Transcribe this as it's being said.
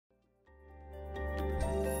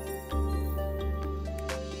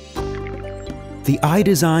The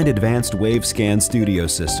iDESIGN Advanced Wave Scan Studio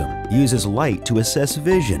system uses light to assess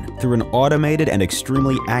vision through an automated and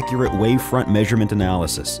extremely accurate wavefront measurement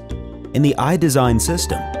analysis. In the iDESIGN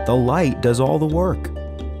system, the light does all the work.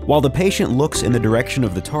 While the patient looks in the direction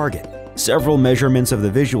of the target, several measurements of the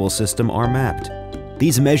visual system are mapped.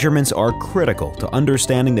 These measurements are critical to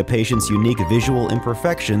understanding the patient's unique visual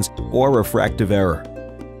imperfections or refractive error.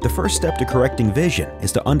 The first step to correcting vision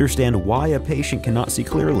is to understand why a patient cannot see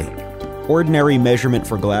clearly. Ordinary measurement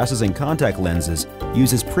for glasses and contact lenses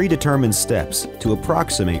uses predetermined steps to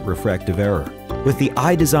approximate refractive error. With the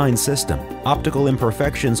iDESIGN system, optical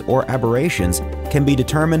imperfections or aberrations can be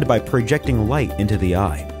determined by projecting light into the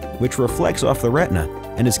eye, which reflects off the retina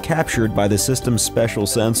and is captured by the system's special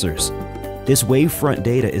sensors. This wavefront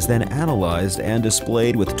data is then analyzed and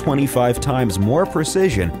displayed with 25 times more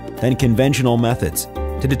precision than conventional methods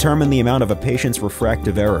to determine the amount of a patient's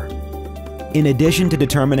refractive error. In addition to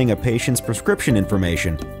determining a patient's prescription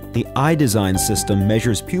information, the iDESIGN system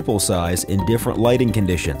measures pupil size in different lighting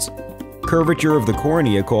conditions, curvature of the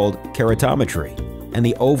cornea called keratometry, and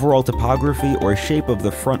the overall topography or shape of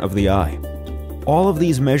the front of the eye. All of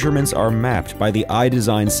these measurements are mapped by the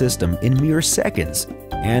iDESIGN system in mere seconds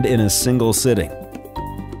and in a single sitting.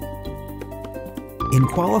 In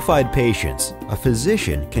qualified patients, a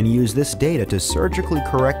physician can use this data to surgically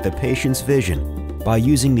correct the patient's vision by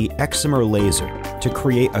using the excimer laser to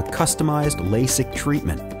create a customized LASIK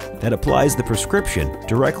treatment that applies the prescription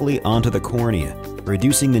directly onto the cornea,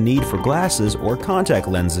 reducing the need for glasses or contact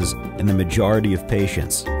lenses in the majority of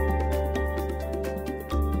patients.